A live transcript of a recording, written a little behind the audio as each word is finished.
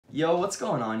Yo, what's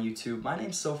going on YouTube? My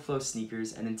name's SoFlo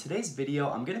Sneakers, and in today's video,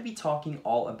 I'm going to be talking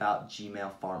all about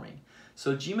Gmail farming.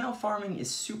 So Gmail farming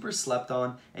is super slept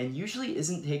on and usually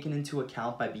isn't taken into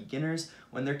account by beginners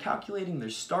when they're calculating their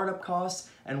startup costs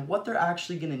and what they're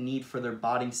actually going to need for their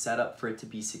botting setup for it to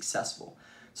be successful.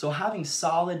 So having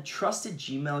solid, trusted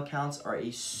Gmail accounts are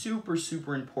a super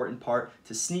important part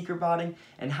to sneaker botting,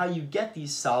 and how you get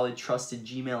these solid, trusted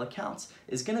Gmail accounts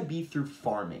is going to be through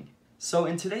farming. So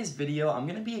in today's video, I'm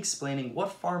going to be explaining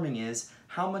what farming is,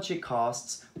 how much it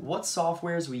costs, what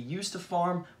softwares we use to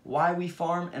farm, why we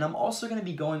farm, and I'm also going to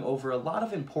be going over a lot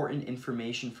of important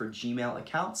information for Gmail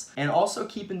accounts. And also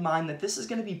keep in mind that this is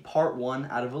going to be part one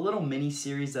out of a little mini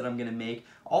series that I'm going to make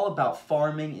all about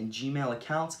farming and Gmail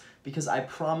accounts, because I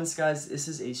promise guys, this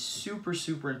is a super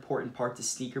important part to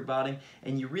sneaker botting,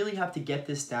 and you really have to get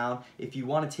this down if you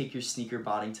want to take your sneaker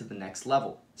botting to the next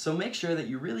level. So make sure that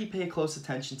you really pay close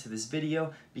attention to this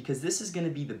video, because this is going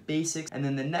to be the basics, and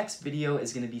then the next video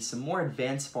is going to be some more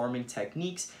advanced farming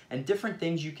techniques and different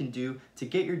things you can do to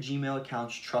get your Gmail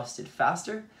accounts trusted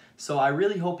faster. So I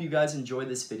really hope you guys enjoy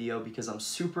this video, because I'm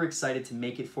super excited to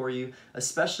make it for you,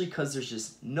 especially because there's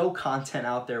just no content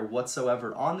out there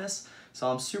whatsoever on this. So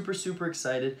I'm super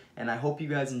excited, and I hope you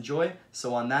guys enjoy.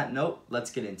 So on that note,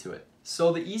 let's get into it.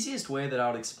 So the easiest way that I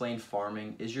would explain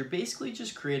farming is you're basically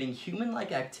just creating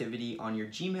human-like activity on your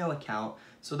Gmail account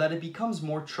so that it becomes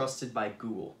more trusted by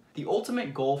Google. The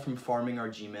ultimate goal from farming our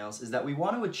Gmails is that we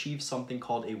want to achieve something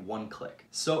called a one-click.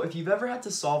 So if you've ever had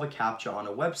to solve a CAPTCHA on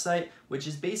a website, which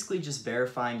is basically just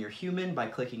verifying you're human by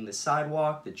clicking the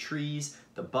sidewalk, the trees,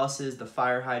 the buses, the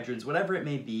fire hydrants, whatever it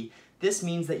may be, this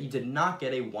means that you did not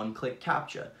get a one-click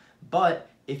CAPTCHA. But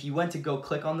if you went to go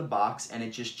click on the box and it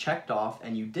just checked off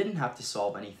and you didn't have to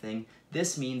solve anything,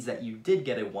 this means that you did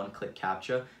get a one-click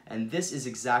CAPTCHA, and this is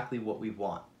exactly what we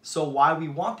want. So why we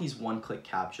want these one-click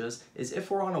CAPTCHAs is if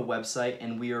we're on a website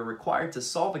and we are required to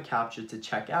solve a CAPTCHA to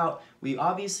check out, we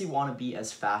obviously want to be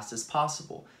as fast as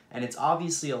possible. And it's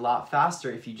obviously a lot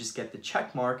faster if you just get the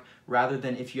check mark rather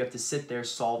than if you have to sit there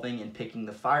solving and picking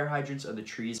the fire hydrants or the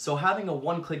trees. So having a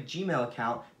one-click Gmail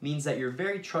account means that you're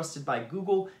very trusted by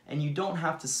Google, and you don't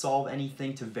have to solve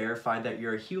anything to verify that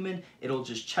you're a human. It'll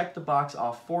just check the box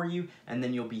off for you, and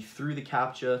then you'll be through the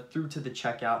CAPTCHA, through to the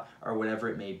checkout, or whatever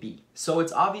it may be. So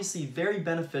it's obviously very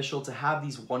beneficial to have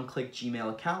these one-click Gmail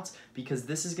accounts, because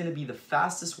this is going to be the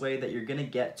fastest way that you're going to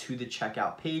get to the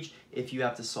checkout page if you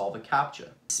have to solve a CAPTCHA.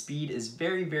 Speed is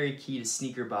very key to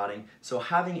sneaker botting, so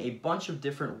having a bunch of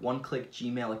different one-click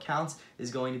Gmail accounts is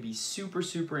going to be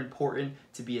super important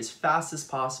to be as fast as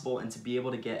possible and to be able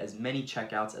to get as many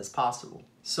checkouts as possible.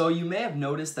 So you may have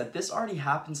noticed that this already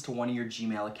happens to one of your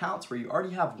Gmail accounts where you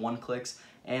already have one-clicks,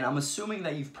 and I'm assuming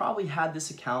that you've probably had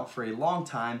this account for a long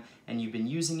time and you've been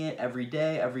using it every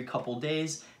day, every couple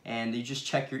days, and you just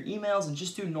check your emails and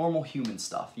just do normal human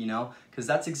stuff, you know? Because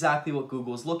that's exactly what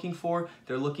Google's looking for.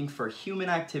 They're looking for human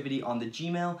activity on the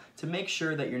Gmail to make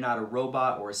sure that you're not a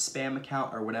robot or a spam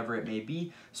account or whatever it may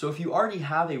be. So if you already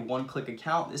have a one-click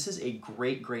account, this is a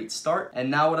great start.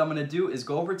 And now what I'm gonna do is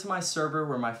go over to my server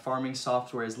where my farming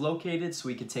software is located so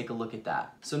we can take a look at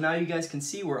that. So now you guys can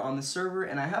see we're on the server,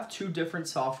 and I have two different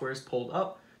softwares pulled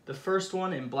up. The first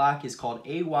one in black is called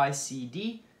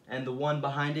AYCD, and the one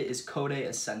behind it is Code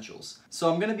Essentials.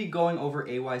 So I'm going to be going over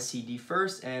AYCD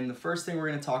first, and the first thing we're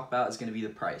going to talk about is going to be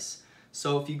the price.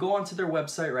 So if you go onto their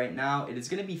website right now, it is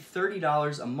going to be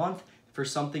 $30 a month for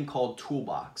something called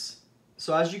Toolbox.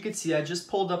 So as you can see, I just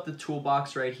pulled up the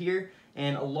Toolbox right here,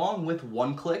 and along with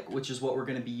one-click, which is what we're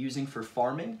going to be using for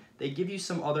farming, they give you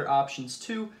some other options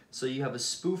too. So you have a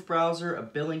spoof browser, a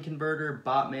billing converter,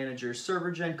 bot manager,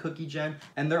 server gen, cookie gen,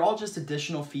 and they're all just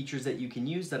additional features that you can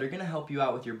use that are going to help you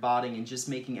out with your botting and just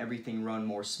making everything run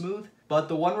more smooth. But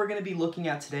the one we're going to be looking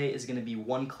at today is going to be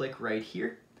one-click right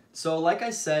here. So like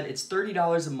I said, it's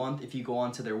 $30 a month if you go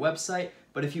onto their website,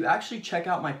 but if you actually check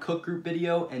out my cook group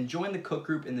video and join the cook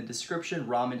group in the description,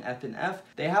 Ramen F and F,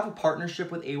 they have a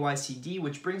partnership with AYCD,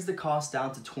 which brings the cost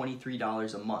down to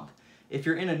 $23 a month. If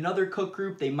you're in another cook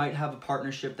group, they might have a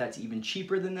partnership that's even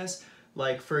cheaper than this.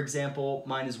 Like for example,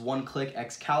 mine is One Click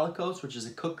X Calicos, which is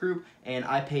a cook group, and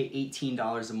I pay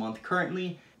 $18 a month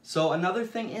currently. So another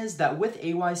thing is that with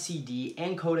AYCD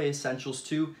and Code Essentials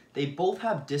too, they both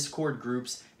have Discord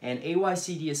groups, and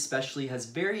AYCD especially has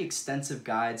very extensive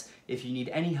guides if you need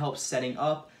any help setting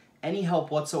up, any help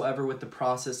whatsoever with the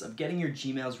process of getting your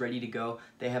Gmails ready to go.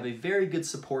 They have a very good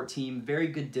support team, very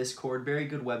good Discord, very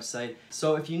good website.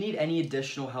 So if you need any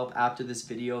additional help after this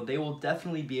video, they will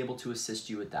definitely be able to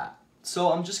assist you with that.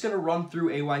 So I'm just going to run through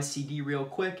AYCD real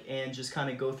quick and just kind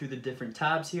of go through the different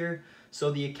tabs here. So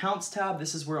the Accounts tab,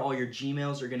 this is where all your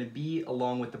Gmails are going to be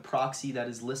along with the proxy that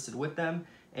is listed with them.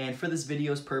 And for this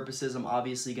video's purposes, I'm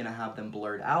obviously going to have them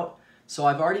blurred out. So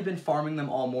I've already been farming them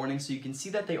all morning, so you can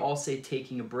see that they all say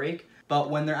taking a break. But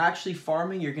when they're actually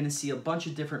farming, you're going to see a bunch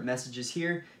of different messages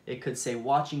here. It could say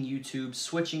watching YouTube,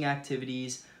 switching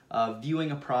activities,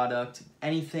 viewing a product,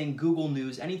 anything, Google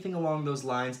News, anything along those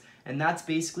lines. And that's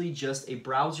basically just a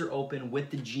browser open with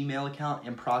the Gmail account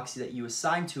and proxy that you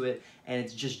assign to it, and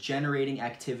it's just generating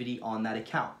activity on that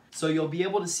account. So you'll be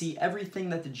able to see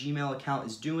everything that the Gmail account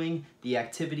is doing, the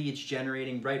activity it's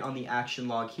generating right on the action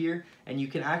log here, and you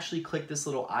can actually click this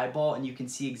little eyeball and you can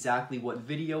see exactly what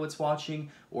video it's watching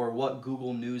or what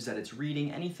Google News that it's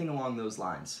reading, anything along those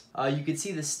lines. You can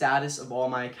see the status of all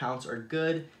my accounts are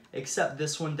good, except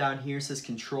this one down here says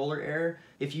controller error.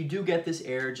 If you do get this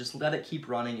error, just let it keep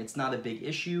running. It's not a big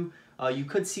issue. You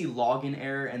could see login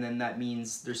error, and then that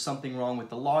means there's something wrong with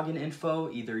the login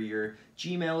info. Either your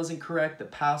Gmail isn't correct, the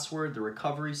password, the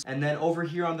recoveries. And then over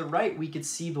here on the right, we could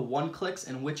see the one-clicks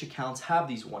and which accounts have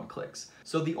these one-clicks.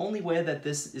 So the only way that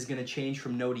this is going to change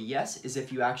from no to yes is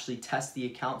if you actually test the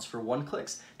accounts for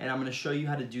one-clicks, and I'm going to show you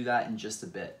how to do that in just a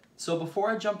bit. So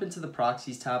before I jump into the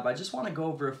Proxies tab, I just want to go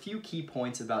over a few key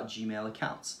points about Gmail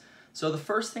accounts. So the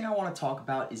first thing I want to talk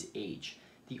about is age.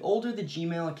 The older the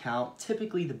Gmail account,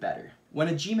 typically the better. When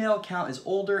a Gmail account is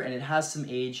older and it has some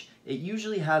age, it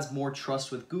usually has more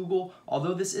trust with Google,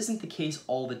 although this isn't the case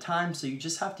all the time, so you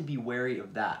just have to be wary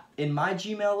of that. In my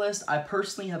Gmail list, I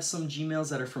personally have some Gmails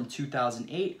that are from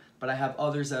 2008, but I have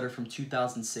others that are from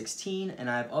 2016, and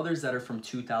I have others that are from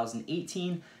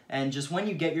 2018. And just when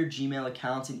you get your Gmail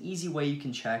accounts, an easy way you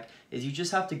can check is you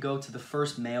just have to go to the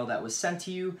first mail that was sent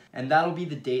to you, and that'll be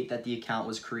the date that the account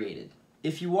was created.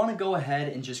 If you want to go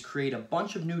ahead and just create a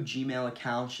bunch of new Gmail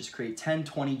accounts, just create 10,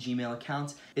 20 Gmail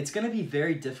accounts, it's going to be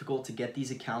very difficult to get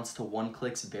these accounts to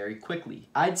one-clicks very quickly.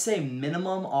 I'd say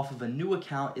minimum off of a new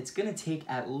account, it's going to take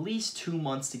at least 2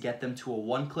 months to get them to a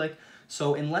one-click.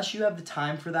 So unless you have the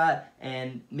time for that,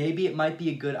 and maybe it might be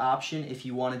a good option if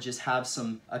you want to just have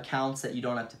some accounts that you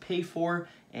don't have to pay for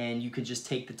and you could just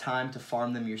take the time to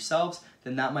farm them yourselves,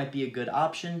 then that might be a good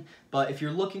option. But if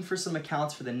you're looking for some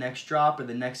accounts for the next drop or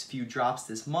the next few drops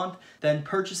this month, then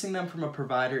purchasing them from a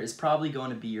provider is probably going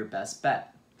to be your best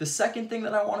bet. The second thing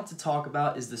that I wanted to talk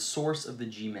about is the source of the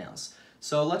Gmails.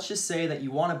 So let's just say that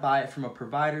you want to buy it from a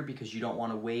provider because you don't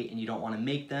want to wait and you don't want to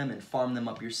make them and farm them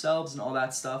up yourselves and all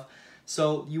that stuff.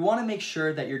 So you want to make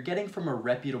sure that you're getting from a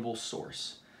reputable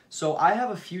source. So I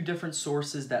have a few different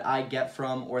sources that I get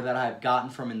from or that I've gotten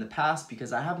from in the past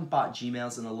because I haven't bought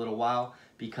Gmails in a little while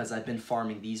because I've been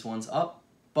farming these ones up.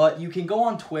 But you can go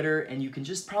on Twitter and you can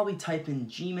just probably type in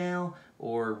Gmail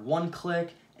or OneClick,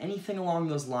 anything along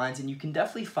those lines, and you can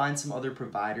definitely find some other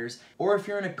providers. Or if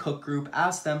you're in a cook group,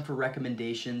 ask them for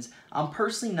recommendations. I'm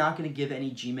personally not going to give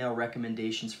any Gmail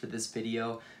recommendations for this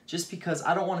video just because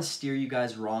I don't want to steer you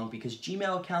guys wrong, because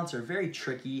Gmail accounts are very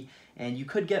tricky and you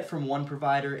could get from one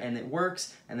provider and it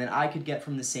works, and then I could get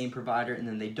from the same provider and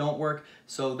then they don't work.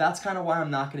 So that's kind of why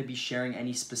I'm not going to be sharing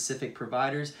any specific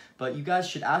providers, but you guys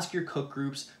should ask your cook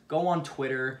groups, go on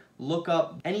Twitter, look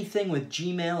up anything with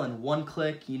Gmail and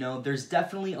OneClick. You know, there's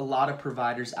definitely a lot of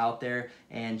providers out there,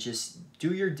 and just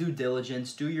do your due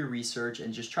diligence, do your research,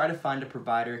 and just try to find a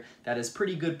provider that has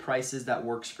pretty good prices that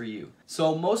works for you.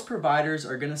 So most providers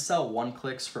are going to sell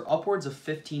OneClicks for upwards of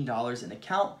 $15 an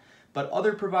account, but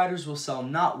other providers will sell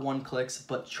not one-clicks,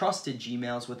 but trusted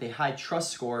Gmails with a high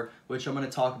trust score, which I'm going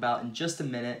to talk about in just a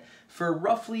minute, for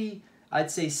roughly,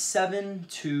 I'd say $7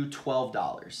 to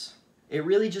 $12. It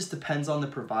really just depends on the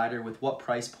provider with what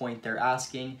price point they're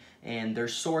asking and their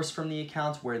source from the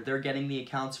accounts, where they're getting the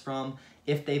accounts from,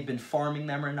 if they've been farming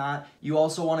them or not. You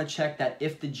also want to check that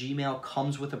if the Gmail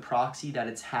comes with a proxy that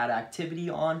it's had activity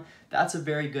on, that's a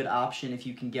very good option if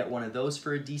you can get one of those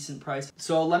for a decent price.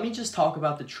 So let me just talk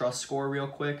about the trust score real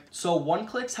quick. So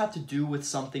one-clicks have to do with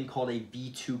something called a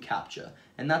V2 CAPTCHA.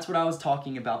 And that's what I was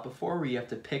talking about before, where you have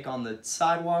to pick on the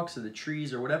sidewalks or the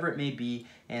trees or whatever it may be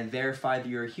and verify that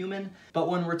you're a human. But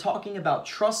when we're talking about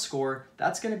trust score,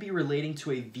 that's going to be relating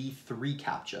to a V3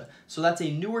 CAPTCHA. So that's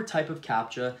a newer type of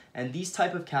CAPTCHA, and these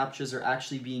type of CAPTCHAs are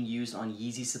actually being used on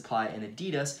Yeezy Supply and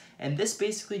Adidas, and this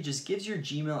basically just gives your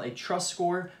Gmail a trust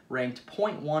score ranked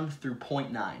 0.1 through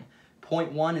 0.9.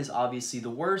 0.1 is obviously the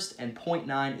worst, and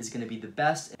 0.9 is going to be the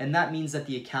best, and that means that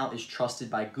the account is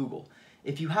trusted by Google.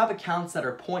 If you have accounts that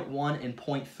are 0.1 and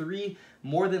 0.3,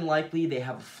 more than likely they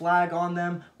have a flag on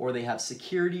them or they have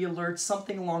security alerts,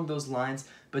 something along those lines.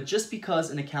 But just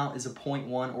because an account is a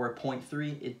 0.1 or a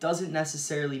 0.3, it doesn't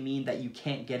necessarily mean that you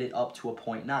can't get it up to a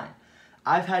 0.9.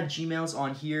 I've had Gmails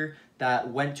on here that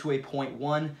went to a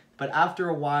 0.1, but after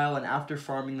a while and after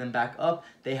farming them back up,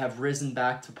 they have risen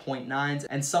back to 0.9s,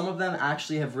 and some of them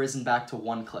actually have risen back to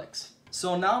 1 clicks.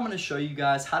 So now I'm going to show you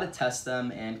guys how to test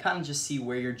them and kind of just see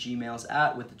where your Gmail's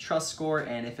at with the trust score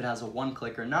and if it has a 1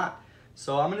 click or not.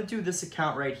 So I'm going to do this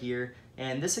account right here,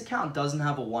 and this account doesn't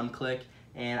have a 1 click,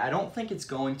 and I don't think it's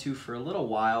going to for a little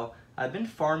while. I've been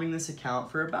farming this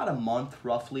account for about a month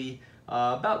roughly,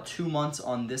 about 2 months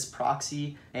on this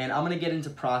proxy, and I'm going to get into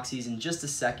proxies in just a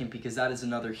second because that is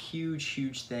another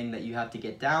huge thing that you have to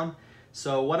get down.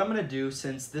 So what I'm going to do,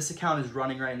 since this account is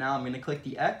running right now, I'm going to click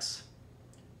the X,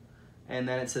 and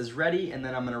then it says ready, and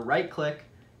then I'm going to right click,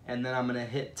 and then I'm going to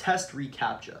hit test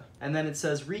reCAPTCHA. And then it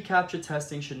says reCAPTCHA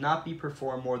testing should not be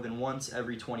performed more than once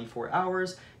every 24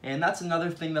 hours. And that's another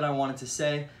thing that I wanted to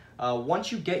say.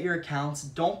 Once you get your accounts,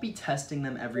 don't be testing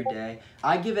them every day.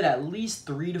 I give it at least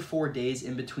 3 to 4 days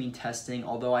in between testing,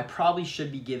 although I probably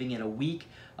should be giving it a week.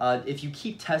 If you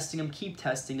keep testing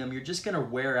them, you're just going to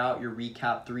wear out your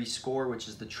recap 3 score, which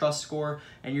is the trust score,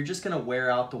 and you're just going to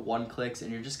wear out the 1 clicks,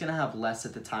 and you're just going to have less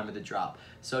at the time of the drop.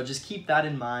 So just keep that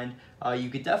in mind. You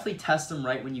could definitely test them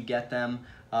right when you get them.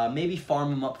 Maybe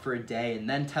farm them up for a day and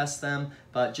then test them,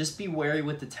 but just be wary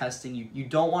with the testing. You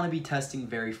don't want to be testing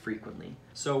very frequently.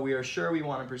 So we are sure we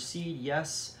want to proceed,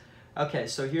 yes. Okay,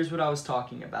 so here's what I was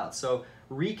talking about. So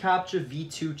reCAPTCHA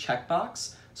V2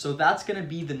 checkbox. So that's going to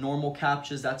be the normal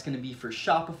CAPTCHAs, that's going to be for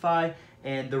Shopify,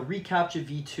 and the reCAPTCHA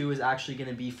V2 is actually going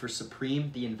to be for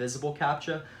Supreme, the invisible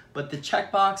CAPTCHA, but the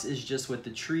checkbox is just with the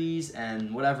trees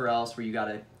and whatever else where you got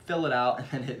to fill it out and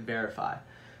then hit verify.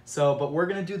 So, but we're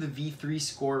going to do the V3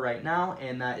 score right now,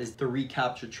 and that is the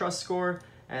reCAPTCHA trust score,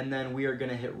 and then we are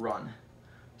going to hit run.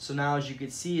 So now as you can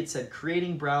see, it said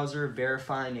creating browser,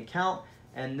 verifying account,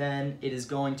 and then it is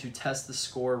going to test the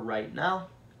score right now.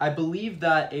 I believe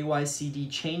that AYCD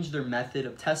changed their method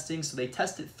of testing, so they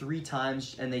test it 3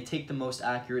 times and they take the most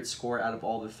accurate score out of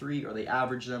all the 3, or they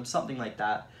average them, something like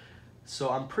that. So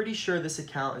I'm pretty sure this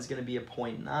account is going to be a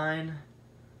 0.9,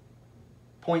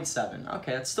 0.7.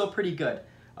 Okay, that's still pretty good.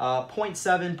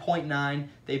 0.7, 0.9,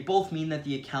 they both mean that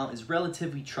the account is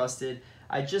relatively trusted.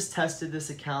 I just tested this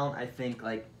account, I think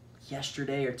like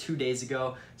yesterday or 2 days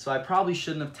ago, so I probably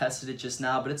shouldn't have tested it just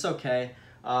now, but it's okay.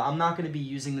 I'm not going to be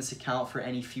using this account for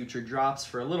any future drops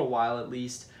for a little while at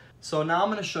least. So now I'm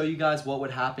going to show you guys what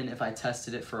would happen if I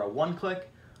tested it for a 1 click.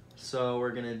 So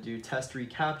we're going to do test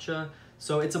reCAPTCHA.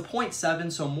 So it's a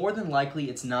 0.7, so more than likely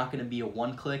it's not going to be a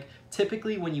 1 click.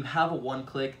 Typically when you have a 1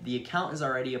 click, the account is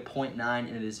already a 0.9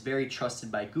 and it is very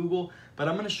trusted by Google. But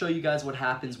I'm going to show you guys what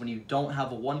happens when you don't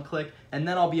have a 1 click, and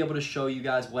then I'll be able to show you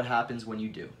guys what happens when you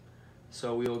do.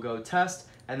 So we will go test.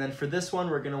 And then for this one,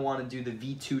 we're going to want to do the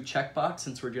V2 checkbox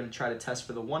since we're going to try to test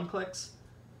for the 1 clicks.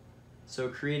 So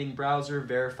creating browser,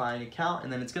 verifying account,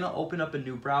 and then it's going to open up a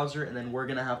new browser, and then we're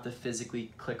going to have to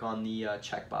physically click on the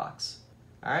checkbox.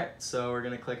 Alright, so we're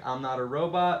going to click I'm not a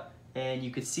robot, and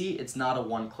you could see it's not a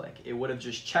 1 click. It would have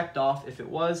just checked off if it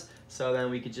was, so then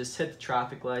we could just hit the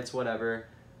traffic lights, whatever.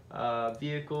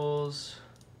 Vehicles.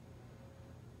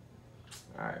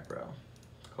 Alright, bro.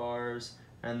 Cars,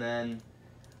 and then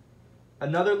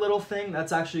another little thing,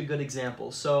 that's actually a good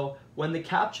example. So when the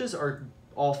CAPTCHAs are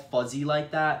all fuzzy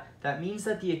like that, that means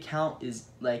that the account is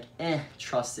like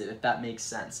trusted, if that makes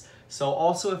sense. So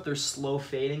also if they're slow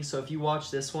fading, so if you watch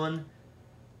this one,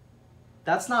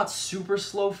 that's not super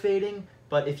slow fading,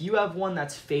 but if you have one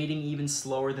that's fading even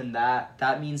slower than that,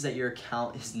 that means that your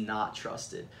account is not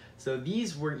trusted. So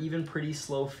these were even pretty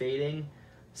slow fading.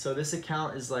 So this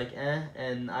account is like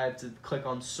and I have to click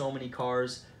on so many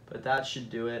cars, but that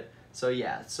should do it. So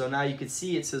yeah, so now you can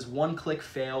see it says 1 click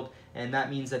failed, and that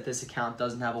means that this account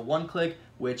doesn't have a 1 click,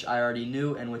 which I already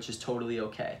knew and which is totally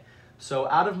okay. So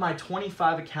out of my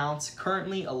 25 accounts,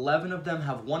 currently 11 of them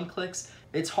have 1 clicks.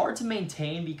 It's hard to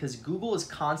maintain because Google is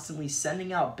constantly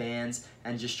sending out bans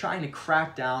and just trying to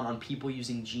crack down on people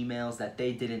using Gmails that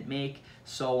they didn't make,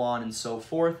 so on and so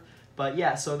forth. But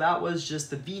yeah, so that was just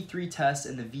the V3 test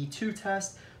and the V2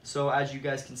 test. So as you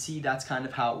guys can see, that's kind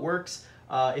of how it works.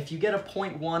 If you get a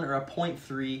 0.1 or a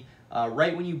 0.3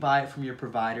 right when you buy it from your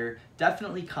provider,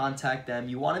 definitely contact them.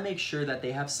 You want to make sure that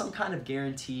they have some kind of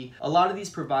guarantee. A lot of these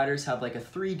providers have like a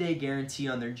 3-day guarantee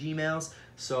on their Gmails,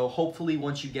 so hopefully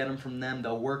once you get them from them,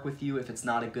 they'll work with you if it's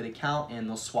not a good account and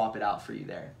they'll swap it out for you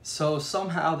there. So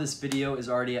somehow this video is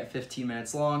already at 15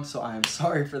 minutes long, so I am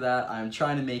sorry for that. I'm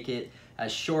trying to make it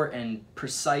as short and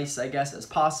precise, I guess, as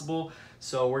possible.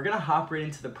 So we're going to hop right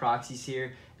into the proxies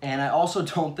here. And I also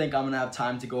don't think I'm gonna have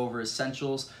time to go over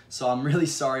essentials, so I'm really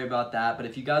sorry about that. But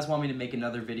if you guys want me to make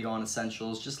another video on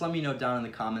essentials, just let me know down in the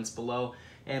comments below.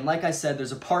 And like I said,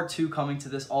 there's a part 2 coming to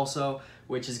this also,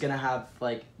 which is gonna have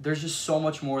there's just so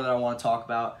much more that I wanna talk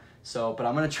about. But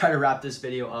I'm gonna try to wrap this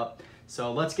video up.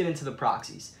 So let's get into the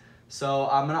proxies. So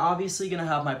I'm obviously gonna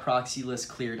have my proxy list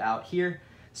cleared out here.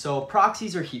 So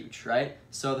proxies are huge, right?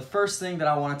 So the first thing that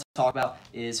I want to talk about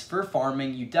is for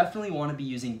farming, you definitely want to be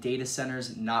using data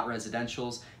centers, not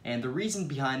residentials. And the reason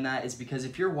behind that is because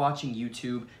if you're watching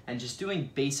YouTube and just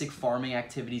doing basic farming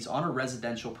activities on a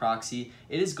residential proxy,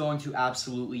 it is going to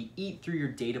absolutely eat through your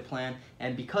data plan.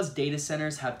 And because data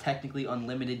centers have technically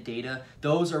unlimited data,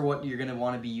 those are what you're going to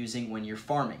want to be using when you're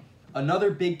farming.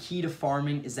 Another big key to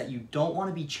farming is that you don't want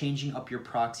to be changing up your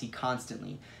proxy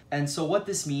constantly. And so what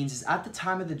this means is at the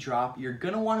time of the drop, you're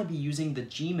going to want to be using the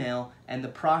Gmail and the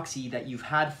proxy that you've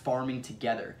had farming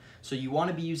together. So you want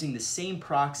to be using the same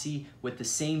proxy with the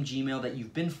same Gmail that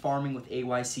you've been farming with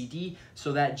AYCD,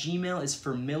 so that Gmail is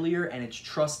familiar and it's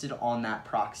trusted on that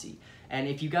proxy. And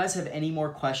if you guys have any more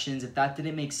questions, if that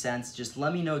didn't make sense, just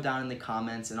let me know down in the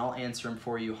comments and I'll answer them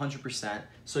for you 100%.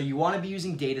 So you want to be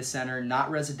using data center, not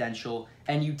residential,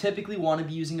 and you typically want to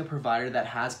be using a provider that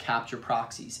has capture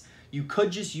proxies. You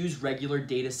could just use regular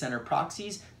data center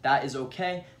proxies, that is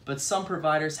okay, but some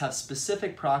providers have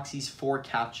specific proxies for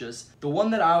CAPTCHAs. The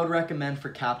one that I would recommend for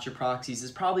CAPTCHA proxies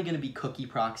is probably going to be cookie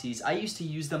proxies. I used to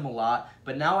use them a lot,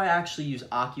 but now I actually use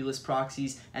Oculus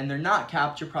proxies, and they're not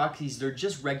CAPTCHA proxies, they're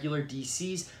just regular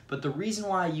DCs, but the reason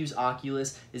why I use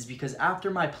Oculus is because after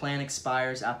my plan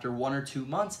expires after 1 or 2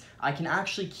 months, I can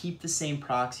actually keep the same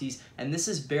proxies, and this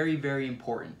is very, very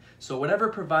important. So whatever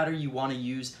provider you want to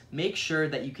use, make sure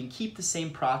that you can keep the same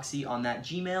proxy on that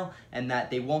Gmail and that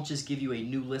they won't just give you a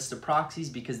new list of proxies,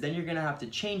 because then you're going to have to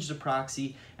change the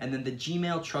proxy and then the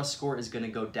Gmail trust score is going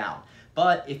to go down.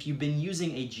 But if you've been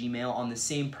using a Gmail on the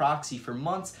same proxy for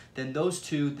months, then those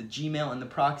two, the Gmail and the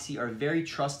proxy, are very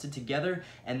trusted together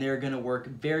and they're going to work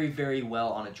very, very well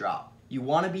on a drop. You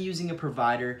want to be using a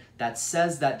provider that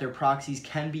says that their proxies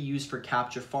can be used for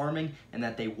CAPTCHA farming and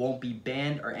that they won't be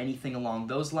banned or anything along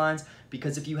those lines,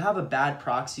 because if you have a bad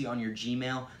proxy on your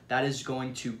Gmail, that is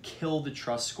going to kill the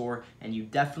trust score and you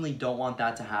definitely don't want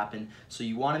that to happen. So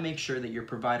you want to make sure that your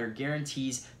provider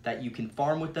guarantees that you can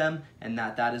farm with them and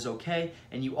that that is okay.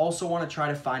 And you also want to try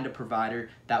to find a provider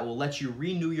that will let you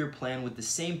renew your plan with the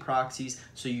same proxies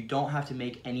so you don't have to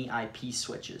make any IP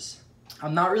switches.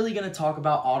 I'm not really going to talk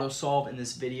about AutoSolve in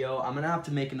this video. I'm going to have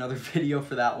to make another video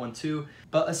for that one too.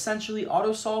 But essentially,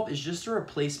 AutoSolve is just a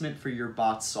replacement for your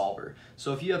bot's solver.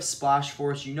 So if you have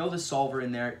SplashForce, you know the solver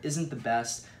in there isn't the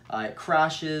best. It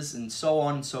crashes and so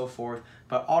on and so forth.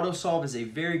 But AutoSolve is a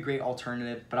very great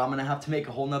alternative, but I'm going to have to make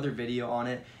a whole nother video on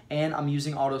it. And I'm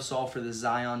using AutoSolve for the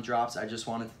Zion drops. I just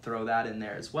wanted to throw that in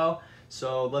there as well.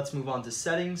 So let's move on to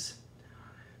settings.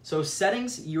 So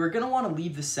settings, you're going to want to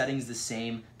leave the settings the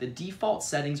same. The default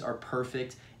settings are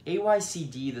perfect.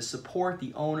 AYCD, the support,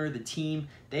 the owner, the team,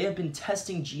 they have been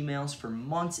testing Gmails for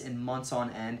months and months on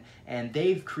end, and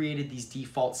they've created these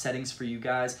default settings for you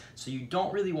guys, so you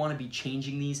don't really want to be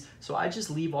changing these. So I just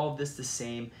leave all of this the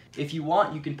same. If you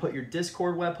want, you can put your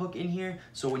Discord webhook in here,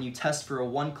 so when you test for a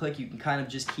one-click, you can kind of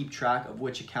just keep track of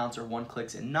which accounts are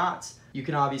one-clicks and not. You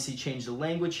can obviously change the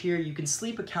language here. You can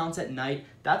sleep accounts at night.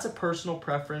 That's a personal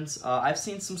preference. I've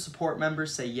seen some support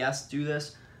members say, yes, do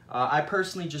this. I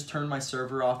personally just turn my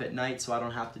server off at night so I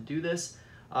don't have to do this.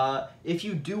 If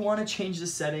you do want to change the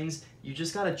settings, you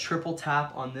just got to triple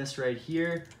tap on this right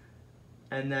here,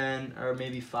 and then, or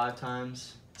maybe 5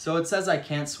 times. So it says I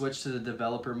can't switch to the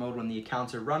developer mode when the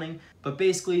accounts are running, but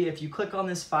basically if you click on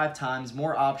this 5 times,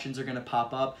 more options are going to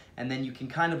pop up, and then you can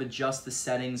kind of adjust the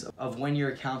settings of when your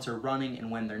accounts are running and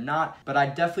when they're not. But I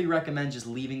definitely recommend just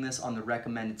leaving this on the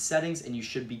recommended settings and you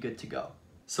should be good to go.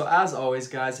 So as always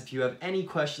guys, if you have any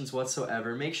questions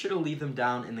whatsoever, make sure to leave them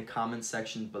down in the comments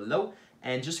section below.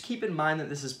 And just keep in mind that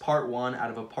this is part 1 out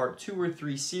of a part 2 or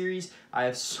 3 series. I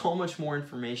have so much more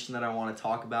information that I want to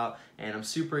talk about, and I'm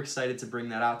super excited to bring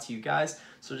that out to you guys.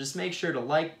 So just make sure to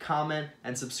like, comment,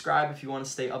 and subscribe if you want to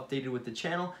stay updated with the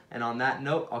channel. And on that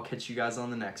note, I'll catch you guys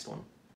on the next one.